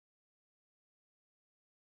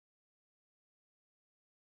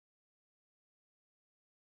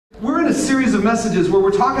We're in a series of messages where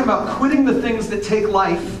we're talking about quitting the things that take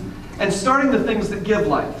life and starting the things that give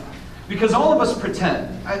life. Because all of us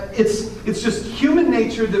pretend. It's just human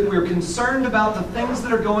nature that we're concerned about the things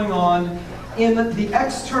that are going on in the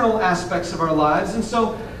external aspects of our lives. And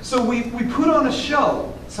so we put on a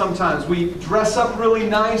show sometimes. We dress up really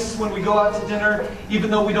nice when we go out to dinner,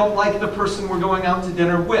 even though we don't like the person we're going out to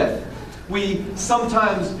dinner with. We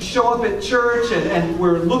sometimes show up at church and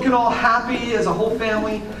we're looking all happy as a whole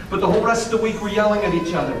family, but the whole rest of the week we're yelling at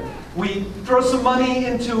each other. We throw some money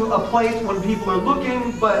into a plate when people are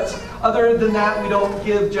looking, but other than that, we don't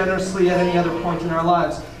give generously at any other point in our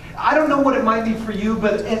lives. I don't know what it might be for you,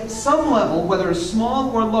 but at some level, whether it's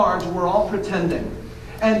small or large, we're all pretending.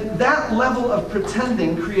 And that level of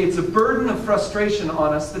pretending creates a burden of frustration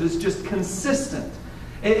on us that is just consistent.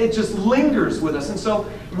 It just lingers with us. And so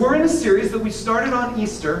we're in a series that we started on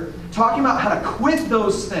Easter, talking about how to quit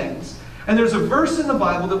those things. And there's a verse in the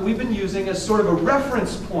Bible that we've been using as sort of a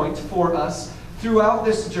reference point for us throughout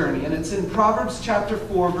this journey. And it's in Proverbs chapter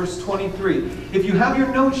 4, verse 23. If you have your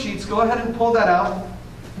note sheets, go ahead and pull that out.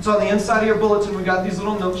 It's on the inside of your bulletin. We got these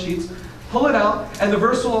little note sheets. Pull it out, and the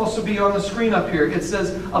verse will also be on the screen up here. It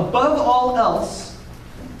says, "Above all else,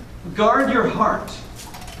 guard your heart,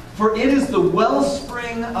 for it is the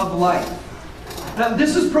wellspring of life." Now,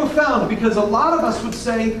 this is profound because a lot of us would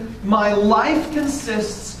say, my life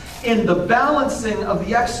consists in the balancing of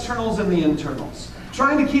the externals and the internals.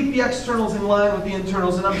 Trying to keep the externals in line with the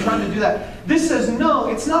internals, and I'm trying to do that. This says, no,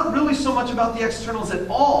 it's not really so much about the externals at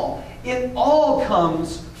all. It all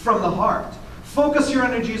comes from the heart. Focus your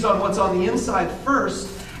energies on what's on the inside first,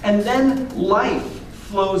 and then life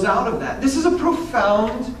flows out of that. This is a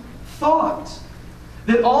profound thought.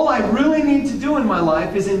 That all I really need to do in my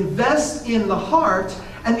life is invest in the heart,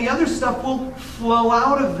 and the other stuff will flow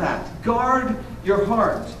out of that. Guard your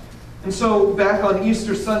heart. And so back on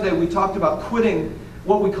Easter Sunday, we talked about quitting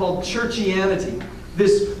what we call churchianity.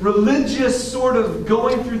 This religious sort of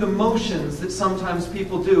going through the motions that sometimes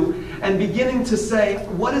people do, and beginning to say,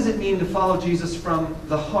 what does it mean to follow Jesus from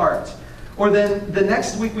the heart? Or then the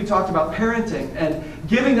next week we talked about parenting and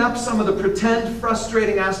giving up some of the pretend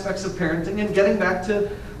frustrating aspects of parenting and getting back to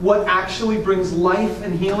what actually brings life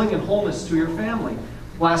and healing and wholeness to your family.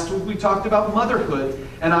 Last week we talked about motherhood,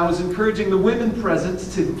 and I was encouraging the women present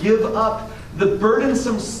to give up the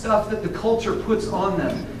burdensome stuff that the culture puts on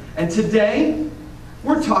them. And today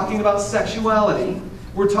we're talking about sexuality.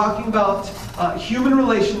 We're talking about human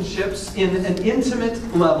relationships in an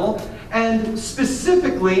intimate level. And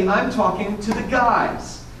specifically, I'm talking to the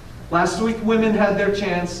guys. Last week, women had their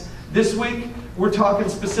chance. This week, we're talking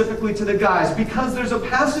specifically to the guys, because there's a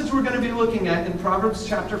passage we're going to be looking at in Proverbs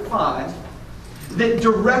chapter 5 that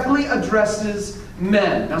directly addresses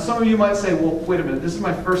men. Now, some of you might say, well, wait a minute, this is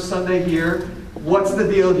my first Sunday here. What's the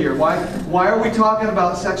deal here? Why are we talking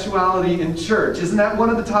about sexuality in church? Isn't that one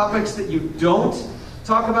of the topics that you don't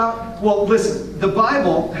talk about? Well, listen, the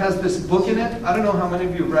Bible has this book in it. I don't know how many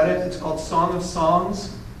of you have read it. It's called Song of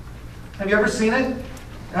Songs. Have you ever seen it?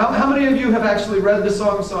 How many of you have actually read the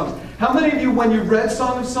Song of Songs? How many of you, when you read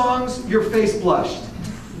Song of Songs, your face blushed?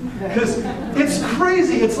 Because it's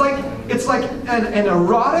crazy. It's like an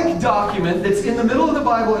erotic document that's in the middle of the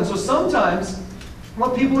Bible. And so sometimes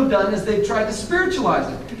what people have done is they've tried to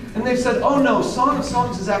spiritualize it. And they've said, oh no, Song of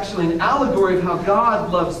Songs is actually an allegory of how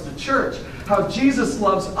God loves the church, how Jesus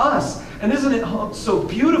loves us. And isn't it so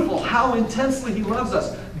beautiful how intensely He loves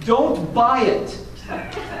us? Don't buy it.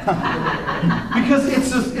 Because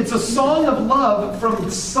it's a song of love from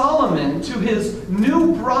Solomon to his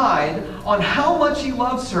new bride on how much he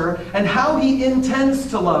loves her and how he intends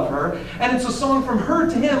to love her. And it's a song from her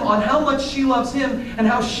to him on how much she loves him and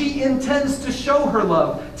how she intends to show her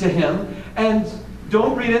love to him. And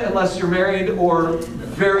don't read it unless you're married or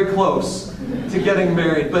very close to getting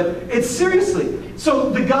married. But it's seriously. So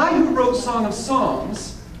the guy who wrote Song of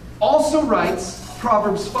Songs also writes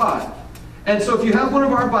Proverbs 5. And so if you have one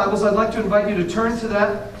of our Bibles, I'd like to invite you to turn to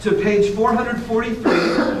that, to page 443.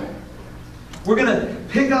 We're going to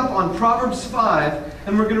pick up on Proverbs 5,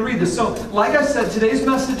 and we're going to read this. So, like I said, today's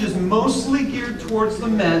message is mostly geared towards the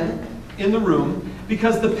men in the room,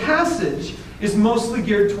 because the passage is mostly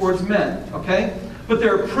geared towards men, okay? But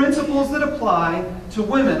there are principles that apply to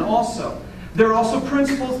women also. There are also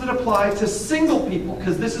principles that apply to single people,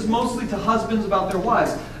 because this is mostly to husbands about their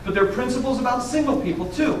wives. But there are principles about single people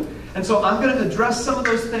too. And so I'm going to address some of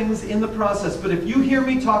those things in the process. But if you hear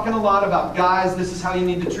me talking a lot about, guys, this is how you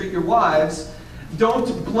need to treat your wives,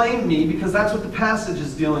 don't blame me, because that's what the passage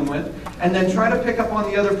is dealing with. And then try to pick up on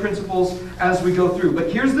the other principles as we go through.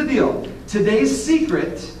 But here's the deal. Today's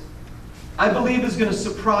secret, I believe, is going to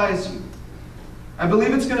surprise you. I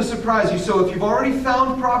believe it's going to surprise you. So if you've already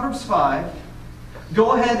found Proverbs 5,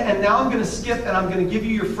 go ahead, and now I'm going to skip and I'm going to give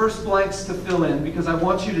you your first blanks to fill in, because I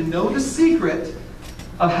want you to know the secret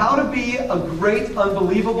of how to be a great,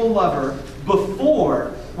 unbelievable lover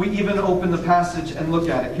before we even open the passage and look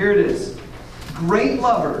at it. Here it is. Great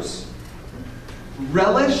lovers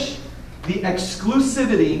relish the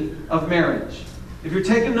exclusivity of marriage. If you're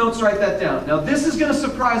taking notes, write that down. Now, this is going to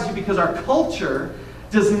surprise you because our culture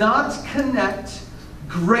does not connect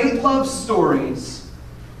great love stories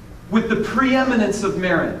with the preeminence of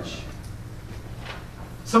marriage.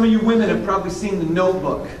 Some of you women have probably seen The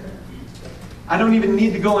Notebook. I don't even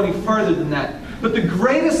need to go any further than that. But the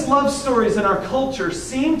greatest love stories in our culture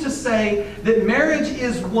seem to say that marriage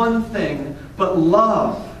is one thing, but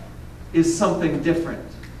love is something different.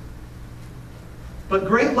 But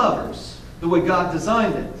great lovers, the way God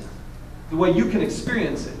designed it, the way you can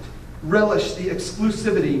experience it, relish the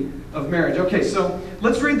exclusivity of marriage. Okay, so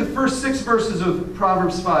let's read the first 6 verses of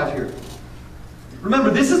Proverbs 5 here. Remember,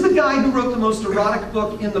 this is the guy who wrote the most erotic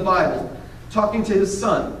book in the Bible, talking to his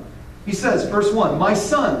son. He says, verse 1, "My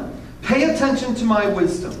son, pay attention to my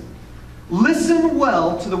wisdom. Listen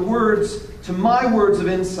well to my words of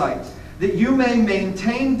insight, that you may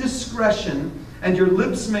maintain discretion and your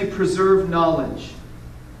lips may preserve knowledge.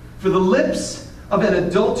 For the lips of an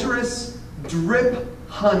adulteress drip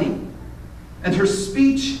honey, and her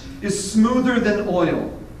speech is smoother than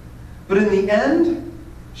oil. But in the end,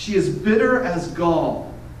 she is bitter as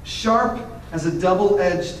gall, sharp as a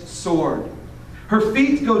double-edged sword. Her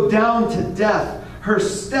feet go down to death. Her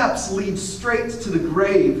steps lead straight to the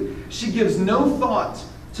grave. She gives no thought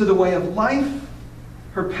to the way of life.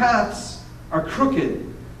 Her paths are crooked,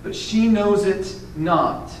 but she knows it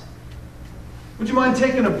not." Would you mind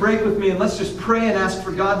taking a break with me, and let's just pray and ask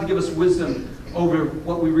for God to give us wisdom over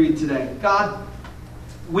what we read today. God,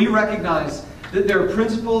 we recognize that there are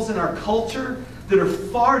principles in our culture that are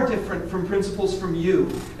far different from principles from you.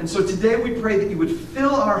 And so today we pray that you would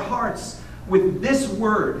fill our hearts with this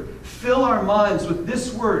word, fill our minds with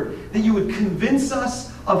this word, that you would convince us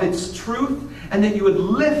of its truth, and that you would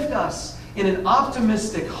lift us in an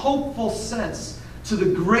optimistic, hopeful sense to the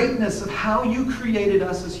greatness of how you created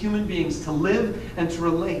us as human beings to live and to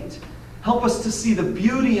relate. Help us to see the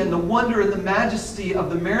beauty and the wonder and the majesty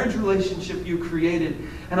of the marriage relationship you created,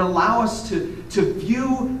 and allow us to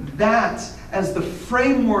view that as the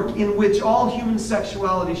framework in which all human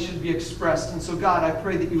sexuality should be expressed. And so, God, I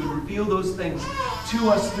pray that you would reveal those things to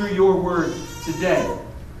us through your word today.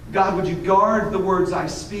 God, would you guard the words I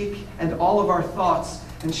speak and all of our thoughts,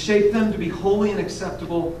 and shape them to be holy and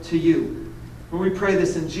acceptable to you. For we pray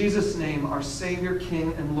this in Jesus' name, our Savior,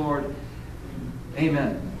 King, and Lord.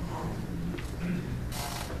 Amen.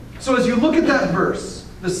 So as you look at that verse,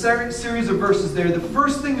 the series of verses there, the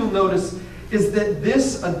first thing you'll notice is that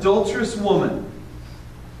this adulterous woman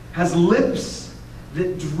has lips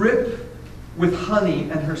that drip with honey,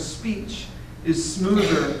 and her speech is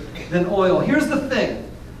smoother than oil. Here's the thing.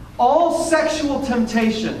 All sexual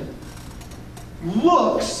temptation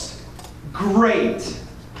looks great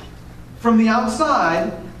from the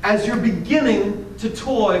outside as you're beginning to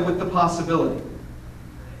toy with the possibility.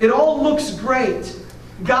 It all looks great.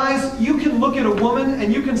 Guys, you can look at a woman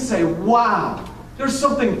and you can say, wow, there's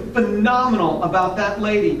something phenomenal about that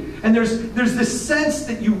lady. And there's this sense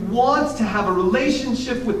that you want to have a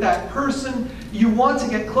relationship with that person. You want to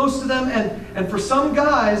get close to them. And for some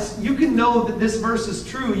guys, you can know that this verse is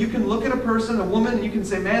true. You can look at a person, a woman, and you can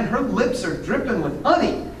say, man, her lips are dripping with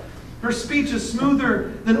honey. Her speech is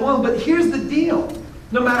smoother than oil. But here's the deal.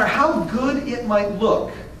 No matter how good it might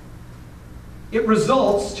look, it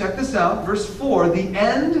results, check this out, verse 4, the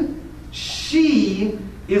end, she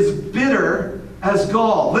is bitter as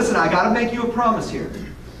gall. Listen, I got to make you a promise here.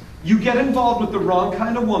 You get involved with the wrong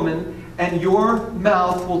kind of woman, and your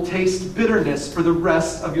mouth will taste bitterness for the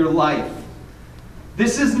rest of your life.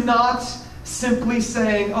 This is not simply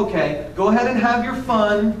saying, okay, go ahead and have your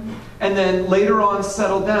fun, and then later on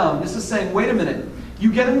settle down. This is saying, wait a minute.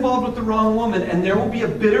 You get involved with the wrong woman, and there will be a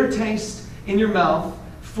bitter taste in your mouth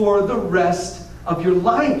for the rest of your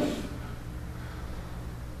life.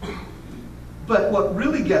 But what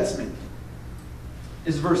really gets me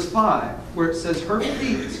is verse 5, where it says, her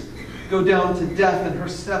feet go down to death and her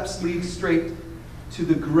steps lead straight to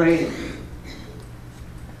the grave.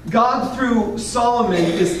 God, through Solomon,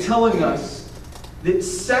 is telling us that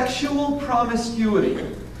sexual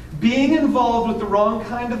promiscuity, being involved with the wrong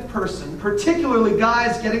kind of person, particularly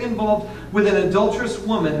guys getting involved with an adulterous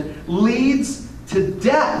woman, leads to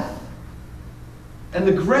death and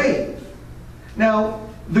the grave. Now,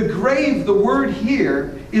 the grave, the word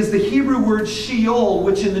here, is the Hebrew word Sheol,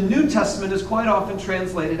 which in the New Testament is quite often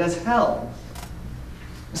translated as hell.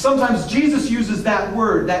 Sometimes Jesus uses that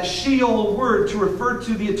word, that Sheol word, to refer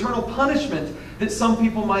to the eternal punishment that some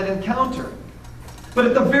people might encounter. But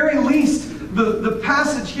at the very least, the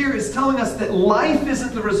passage here is telling us that life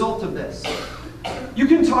isn't the result of this. You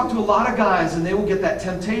can talk to a lot of guys and they will get that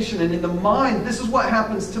temptation. And in the mind, this is what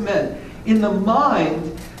happens to men. In the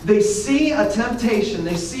mind, they see a temptation,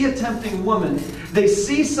 they see a tempting woman, they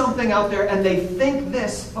see something out there and they think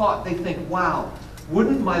this thought. They think, wow,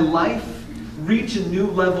 wouldn't my life reach a new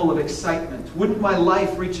level of excitement? Wouldn't my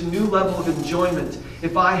life reach a new level of enjoyment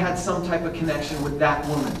if I had some type of connection with that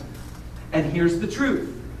woman? And here's the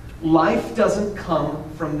truth. Life doesn't come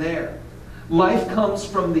from there. Life comes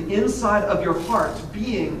from the inside of your heart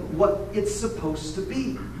being what it's supposed to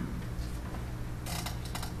be.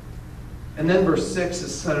 And then verse 6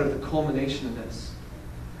 is sort of the culmination of this.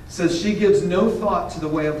 It says, she gives no thought to the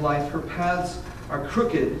way of life. Her paths are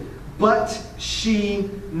crooked, but she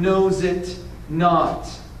knows it not.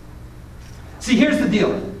 See, here's the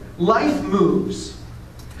deal. Life moves.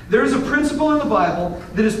 There is a principle in the Bible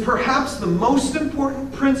that is perhaps the most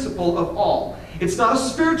important principle of all. It's not a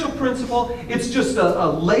spiritual principle. It's just a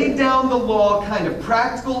lay down the law kind of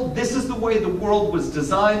practical. This is the way the world was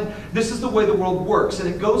designed. This is the way the world works. And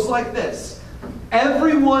it goes like this.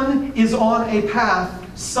 Everyone is on a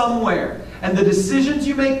path somewhere. And the decisions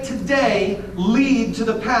you make today lead to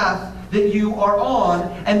the path that you are on.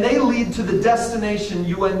 And they lead to the destination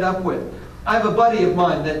you end up with. I have a buddy of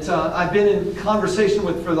mine that I've been in conversation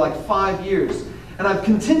with for like 5 years. And I've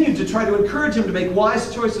continued to try to encourage him to make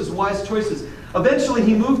wise choices, wise choices. Eventually,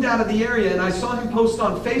 he moved out of the area, and I saw him post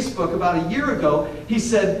on Facebook about a year ago. He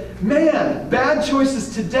said, man, bad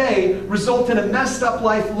choices today result in a messed up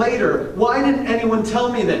life later. Why didn't anyone tell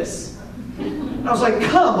me this? And I was like,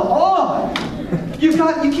 come on! You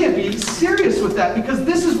can't be serious with that, because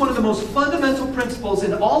this is one of the most fundamental principles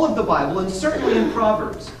in all of the Bible, and certainly in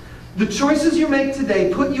Proverbs. The choices you make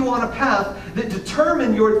today put you on a path that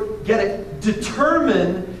determine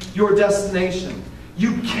your destination.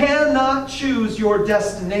 You cannot choose your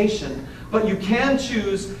destination, but you can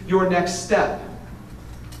choose your next step.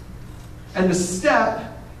 And the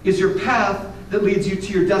step is your path that leads you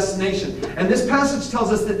to your destination. And this passage tells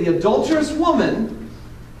us that the adulterous woman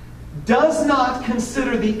does not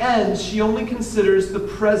consider the end, she only considers the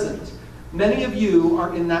present. Many of you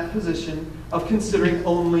are in that position of considering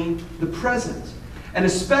only the present. And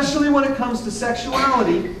especially when it comes to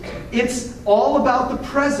sexuality, it's all about the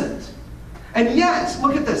present. And yet,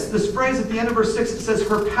 look at this phrase at the end of verse 6, it says,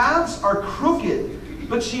 her paths are crooked,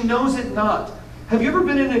 but she knows it not. Have you ever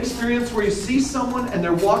been in an experience where you see someone and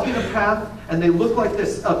they're walking a path and they look like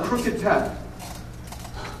this, a crooked path?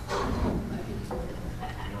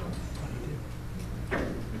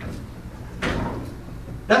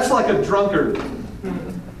 That's like a drunkard.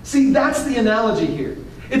 See, that's the analogy here.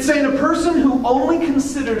 It's saying a person who only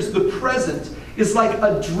considers the present is like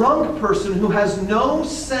a drunk person who has no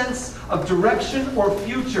sense of direction or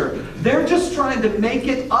future. They're just trying to make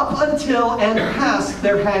it up until and past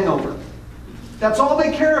their hangover. That's all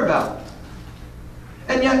they care about.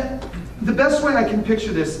 And yet, the best way I can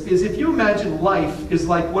picture this is if you imagine life is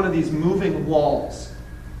like one of these moving walls.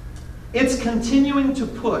 It's continuing to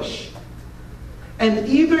push. And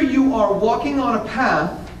either you are walking on a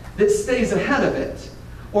path that stays ahead of it,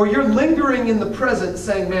 or you're lingering in the present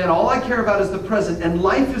saying, man, all I care about is the present, and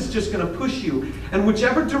life is just going to push you. And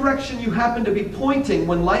whichever direction you happen to be pointing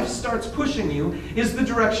when life starts pushing you is the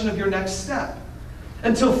direction of your next step.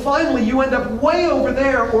 Until finally you end up way over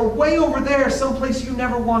there or way over there, someplace you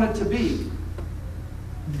never wanted to be.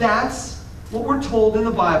 That's what we're told in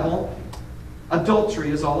the Bible adultery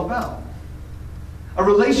is all about. A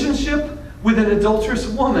relationship with an adulterous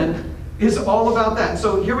woman is all about that.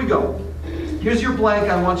 So here we go. Here's your blank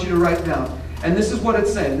I want you to write down. And this is what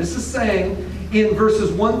it's saying. This is saying in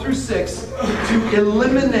verses 1 through 6 to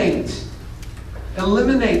eliminate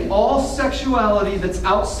all sexuality that's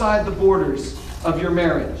outside the borders of your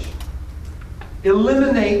marriage.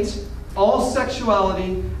 Eliminate all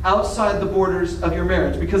sexuality outside the borders of your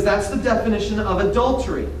marriage, because that's the definition of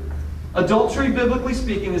adultery. Adultery, biblically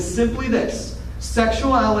speaking, is simply this: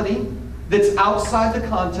 sexuality that's outside the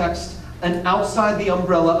context and outside the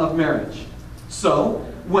umbrella of marriage. So,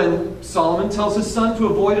 when Solomon tells his son to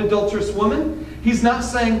avoid adulterous women, he's not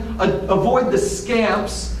saying avoid the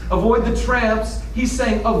scamps, avoid the tramps. He's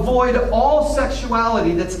saying avoid all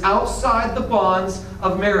sexuality that's outside the bonds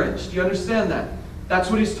of marriage. Do you understand that? That's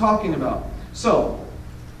what he's talking about. So,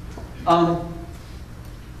 I've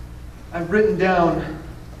written down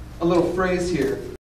a little phrase here.